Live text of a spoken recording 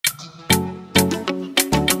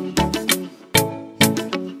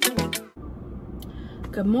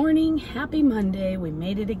Good morning, happy Monday. We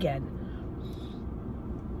made it again.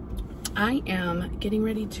 I am getting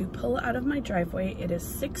ready to pull out of my driveway. It is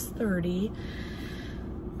 6:30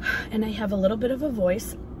 and I have a little bit of a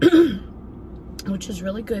voice, which is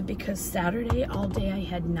really good because Saturday all day I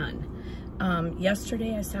had none.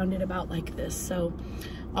 Yesterday I sounded about like this, so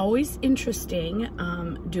always interesting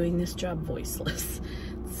doing this job voiceless.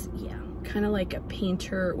 It's, yeah, kind of like a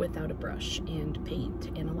painter without a brush and paint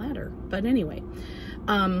and a ladder. But anyway,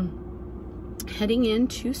 heading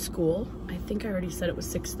into school. I think I already said it was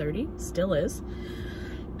 6:30, still is.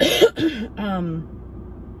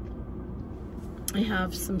 I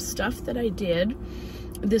have some stuff that I did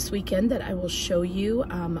this weekend that I will show you.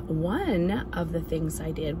 One of the things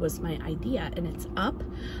I did was my idea, and it's up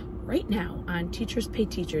right now on Teachers Pay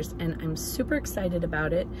Teachers, and I'm super excited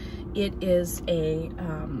about it. It is a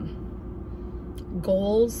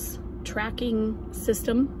goals tracking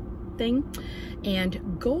system thing,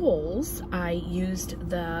 and goals, I used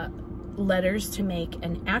the letters to make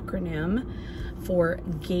an acronym for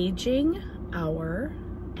gauging our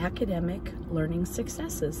academic learning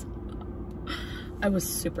successes. I was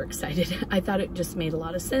super excited. I thought it just made a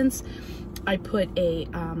lot of sense. I put a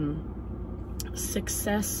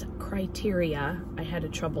success criteria. I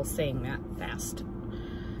had trouble saying that fast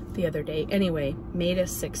the other day. Anyway, made a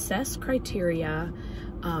success criteria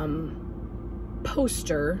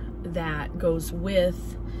poster that goes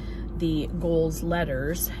with the goals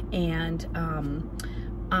letters, and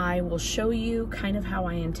I will show you kind of how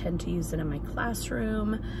I intend to use it in my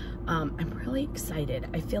classroom. I'm really excited.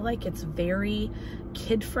 I feel like it's very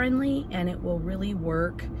kid-friendly, and it will really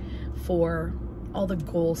work for all the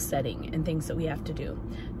goal setting and things that we have to do.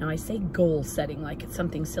 Now, I say goal setting like it's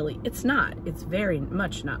something silly. It's not. It's very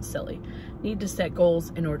much not silly. Need to set goals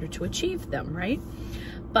in order to achieve them, right?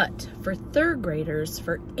 But for third graders,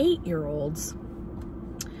 for 8-year-olds,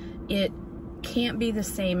 it can't be the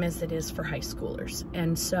same as it is for high schoolers.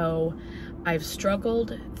 And so I've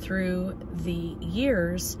struggled through the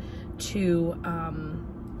years to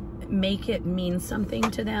make it mean something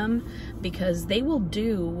to them, because they will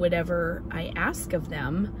do whatever I ask of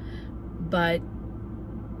them, but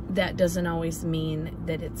that doesn't always mean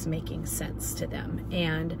that it's making sense to them.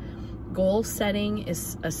 And goal setting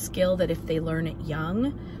is a skill that if they learn it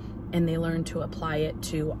young and they learn to apply it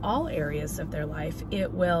to all areas of their life,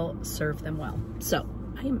 it will serve them well. So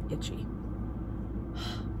I am itchy.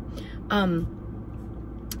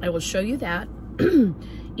 I will show you that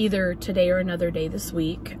either today or another day this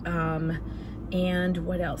week. And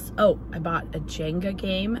what else? Oh, I bought a Jenga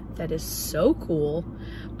game that is so cool.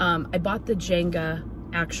 I bought the Jenga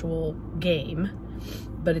actual game,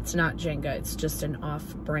 but it's not Jenga. It's just an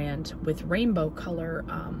off-brand with rainbow color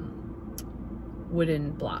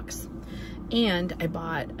wooden blocks. And I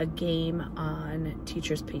bought a game on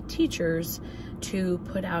Teachers Pay Teachers to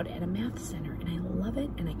put out at a math center, and I love it,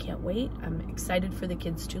 and I can't wait. I'm excited for the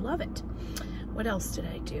kids to love it. What else did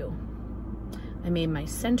I do? I made my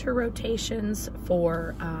center rotations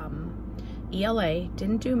for ELA.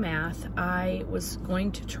 Didn't do math. I was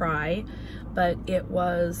going to try, but it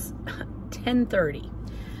was 10:30.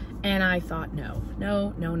 And I thought, no,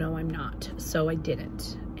 I'm not. So I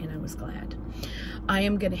didn't, and I was glad. I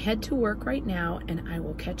am gonna head to work right now, and I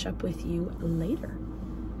will catch up with you later.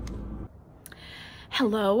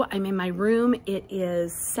 Hello, I'm in my room. It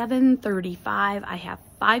is 7:35. I have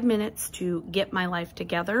 5 minutes to get my life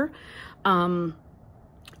together,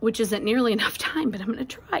 which isn't nearly enough time, but I'm gonna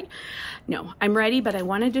try. No, I'm ready, but I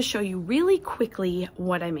wanted to show you really quickly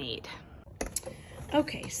what I made.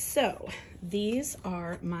 Okay, so these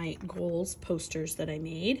are my goals posters that I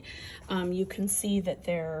made. You can see that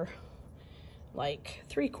they're like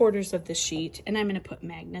 3/4 of the sheet, and I'm going to put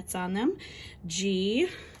magnets on them. G,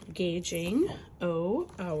 gauging. O,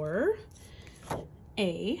 our.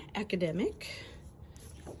 A, academic.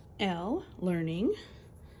 L, learning.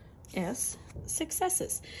 S,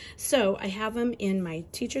 successes. So I have them in my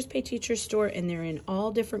Teachers Pay Teachers store, and they're in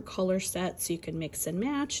all different color sets, so you can mix and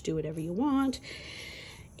match, do whatever you want.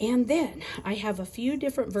 And then I have a few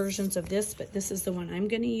different versions of this, but this is the one I'm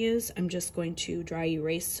going to use. I'm just going to dry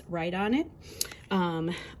erase right on it.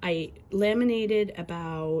 I laminated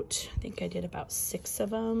about, I think I did about 6 of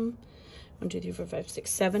them. 1, 2, 3, 4, 5, 6,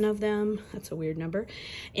 7 of them. That's a weird number.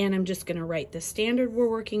 And I'm just going to write the standard we're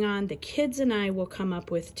working on. The kids and I will come up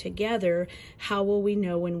with together, how will we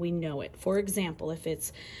know when we know it? For example, if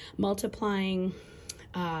it's multiplying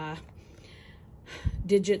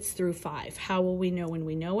digits through 5, how will we know when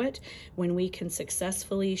we know it? When we can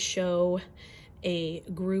successfully show a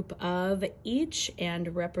group of each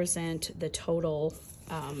and represent the total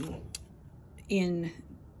in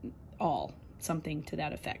all. something to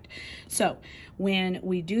that effect. So when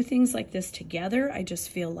we do things like this together, I just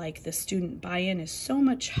feel like the student buy-in is so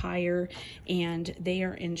much higher and they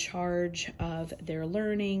are in charge of their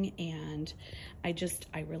learning, and I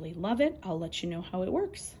really love it. I'll let you know how it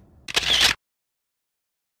works.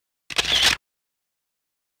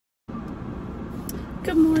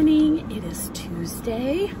 Good morning. It is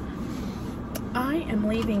Tuesday. I am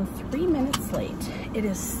leaving 3 minutes late. It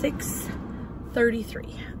is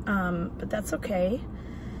 6:33, but that's okay.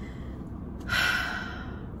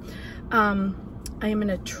 I am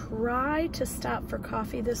gonna try to stop for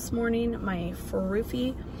coffee this morning. My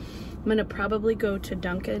Faroofie. I'm gonna probably go to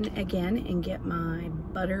Dunkin' again and get my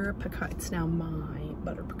butter pecan. It's now my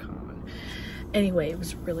butter pecan. Anyway, it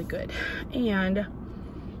was really good, and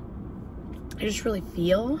I just really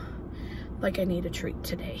feel like I need a treat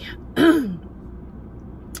today.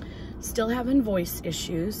 Still having voice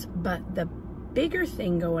issues, but the bigger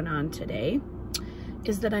thing going on today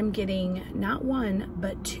is that I'm getting not one,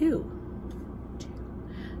 but two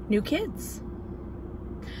new kids.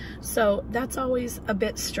 So that's always a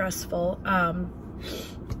bit stressful.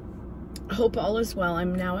 Hope all is well.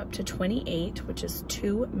 I'm now up to 28, which is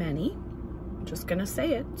too many. I'm just gonna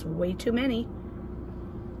say it, it's way too many.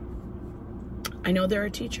 I know there are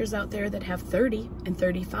teachers out there that have 30 and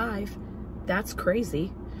 35. That's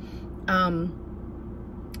crazy.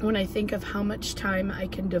 When I think of how much time I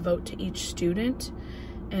can devote to each student,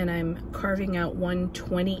 and I'm carving out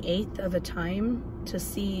 1/28th of a time to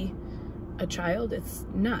see a child, it's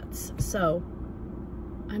nuts. So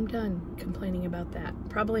I'm done complaining about that.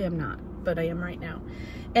 Probably I'm not, but I am right now.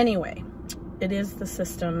 Anyway, it is the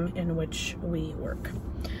system in which we work.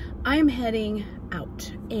 I'm heading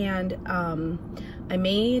out, and I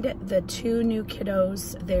made the two new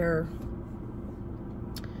kiddos their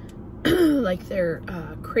like their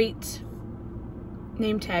crate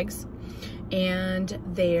name tags and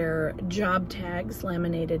their job tags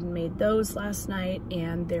laminated, and made those last night,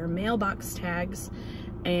 and their mailbox tags.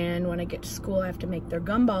 And when I get to school, I have to make their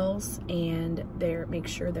gumballs and make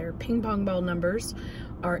sure their ping pong ball numbers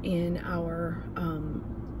are in our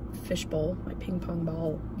fishbowl, my ping pong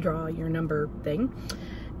ball draw your number thing.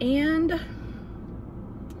 And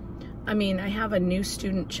I mean, I have a new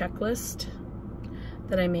student checklist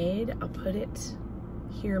that I made. I'll put it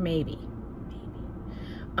here, maybe.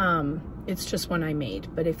 It's just one I made,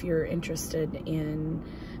 but if you're interested in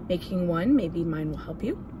making one, maybe mine will help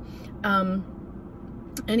you.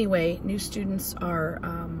 Anyway, new students are,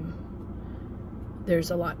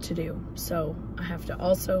 there's a lot to do. So I have to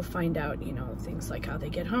also find out, you know, things like how they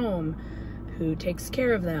get home, who takes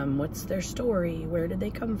care of them, what's their story, where did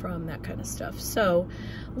they come from, that kind of stuff. So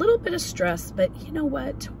a little bit of stress, but you know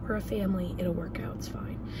what? We're a family, it'll work out, it's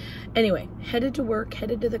fine. Anyway, headed to work,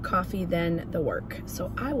 headed to the coffee, then the work.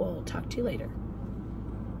 So I will talk to you later.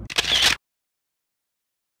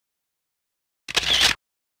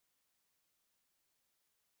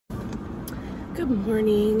 Good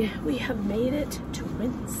morning. We have made it to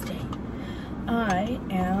Wednesday. I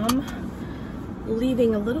am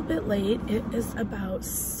leaving a little bit late. It is about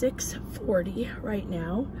 6:40 right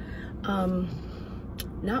now.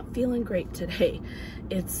 Not feeling great today.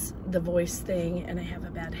 It's the voice thing, and I have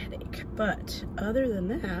a bad headache. But other than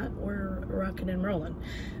that, we're rocking and rolling.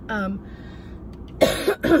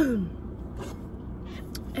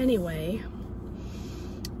 Anyway,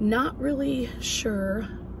 not really sure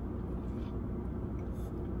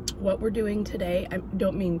what we're doing today. I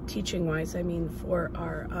don't mean teaching wise, I mean for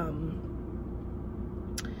our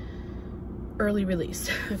early release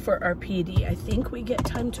for our PD. I think we get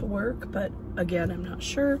time to work, but again, I'm not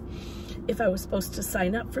sure. If I was supposed to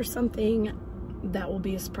sign up for something, that will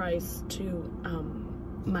be a surprise to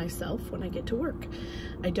myself when I get to work.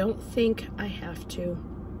 I don't think I have to,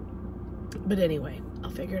 but anyway,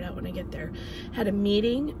 I'll figure it out when I get there. Had a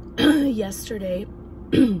meeting yesterday,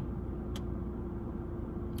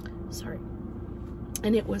 sorry,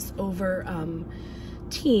 and it was over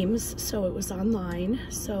Teams, so it was online,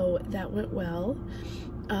 so that went well.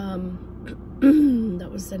 That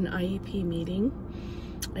was an IEP meeting.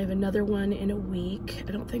 I have another one in a week.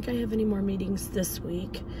 I don't think I have any more meetings this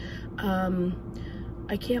week.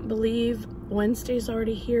 I can't believe Wednesday's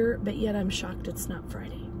already here, but yet I'm shocked it's not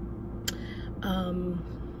Friday.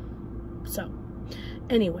 So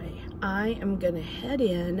anyway, I am gonna head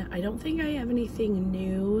in. I don't think I have anything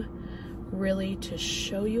new really to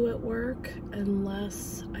show you at work,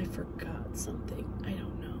 unless I forgot something. I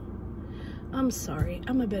don't know. I'm sorry,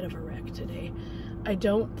 I'm a bit of a wreck today. I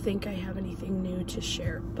don't think I have anything new to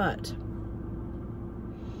share, but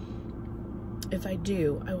If I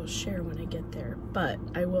do, I will share when I get there. But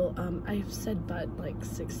I will, I've said but like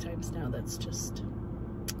 6 times now. That's just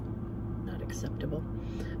not acceptable.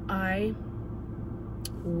 I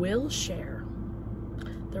will share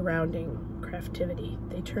the rounding craftivity.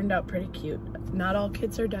 They turned out pretty cute. Not all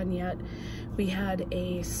kids are done yet. We had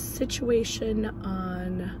a situation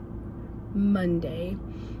on Monday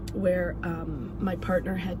where my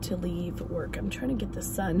partner had to leave work. I'm trying to get the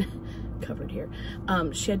sun covered here.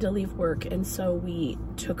 She had to leave work, and so we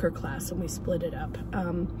took her class and we split it up.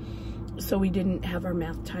 So we didn't have our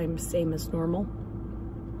math time same as normal.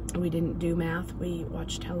 We didn't do math. We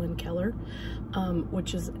watched Helen Keller,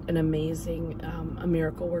 which is an amazing, a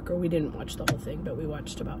miracle worker. We didn't watch the whole thing, but we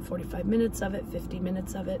watched about 45 minutes of it, 50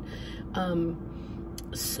 minutes of it.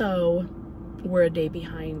 So we're a day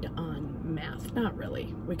behind on math. Not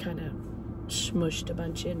really. We kind of smushed a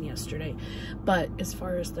bunch in yesterday. But as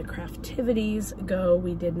far as the craftivities go,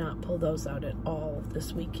 we did not pull those out at all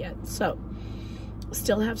this week yet. So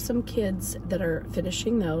still have some kids that are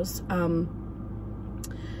finishing those.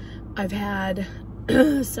 I've had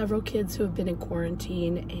several kids who have been in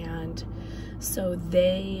quarantine, and so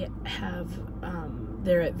they have,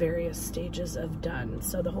 they're at various stages of done.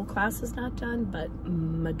 So the whole class is not done, but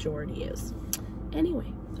majority is.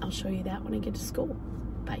 Anyway, I'll show you that when I get to school.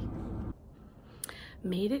 Bye.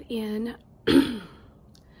 Made it in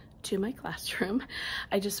to my classroom.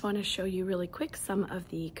 I just want to show you really quick some of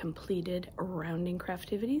the completed rounding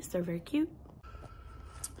craftivities. They're very cute.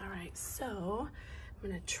 All right, so I'm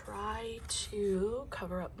gonna try to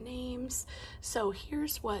cover up names. So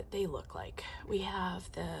here's what they look like. We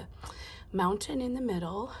have the mountain in the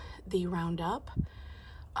middle, the round up.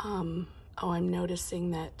 Oh, I'm noticing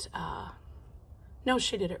that, no,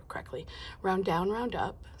 she did it correctly. Round down, round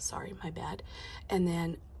up, sorry, my bad. And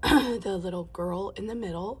then the little girl in the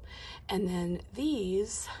middle. And then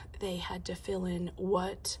these, they had to fill in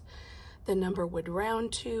what the number would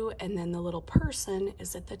round to, and then the little person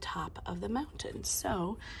is at the top of the mountain.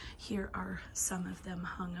 So here are some of them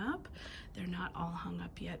hung up. They're not all hung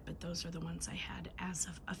up yet, but those are the ones I had as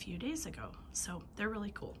of a few days ago. So they're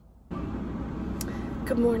really cool.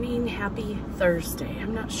 Good morning, happy Thursday.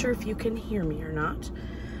 I'm not sure if you can hear me or not.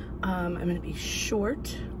 I'm gonna be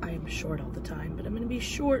short. I am short all the time, but I'm gonna be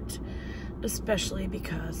short, especially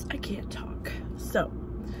because I can't talk. So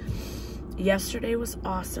yesterday was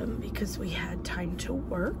awesome because we had time to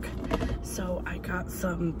work. So I got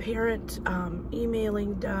some parent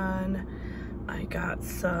emailing done. I got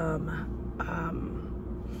some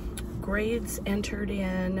grades entered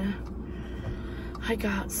in. I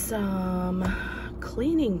got some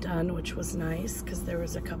cleaning done, which was nice because there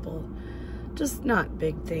was a couple, just not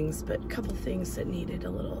big things, but a couple things that needed a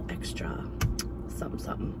little extra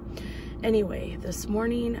something. Anyway, this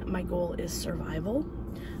morning my goal is survival.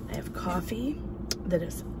 I have coffee that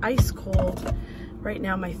is ice cold. Right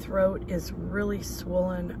now my throat is really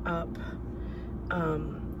swollen up.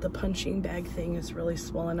 The punching bag thing is really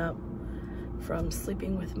swollen up from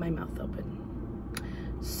sleeping with my mouth open.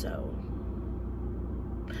 So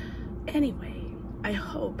anyway, I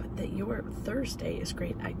hope that your Thursday is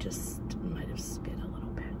great. I just might have spit a little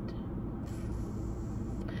bit.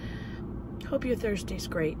 Hope your Thursday's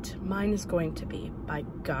great. Mine is going to be. By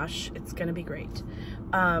gosh, it's gonna be great.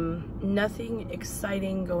 Nothing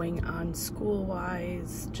exciting going on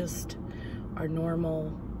school-wise, just our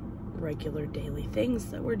normal, regular daily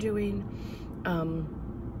things that we're doing.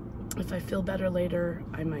 If I feel better later,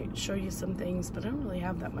 I might show you some things, but I don't really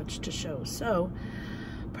have that much to show, so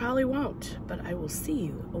probably won't, but I will see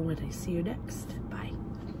you when I see you next. Bye.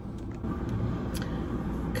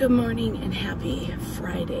 Good morning and happy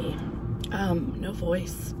Friday. No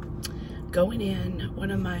voice. Going in,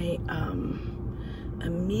 one of my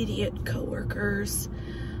immediate coworkers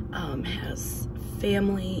has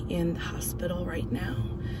family in the hospital right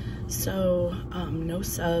now. So no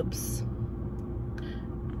subs.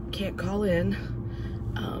 Can't call in.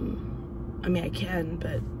 I mean, I can,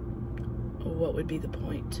 but what would be the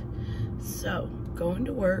point? So going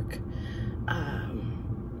to work.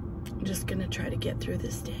 I'm just gonna try to get through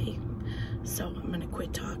this day. So I'm gonna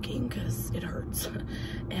quit talking because it hurts,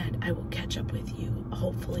 and I will catch up with you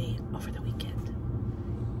hopefully over the weekend.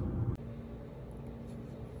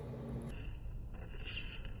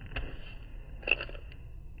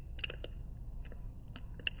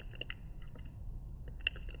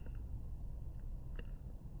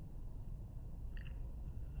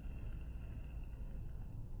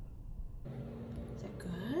 Is that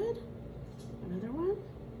good? Another one?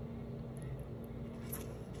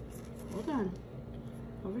 Hold on.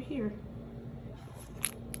 Over here.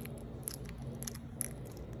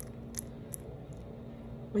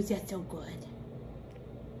 Was that so good?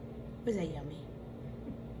 Was that yummy?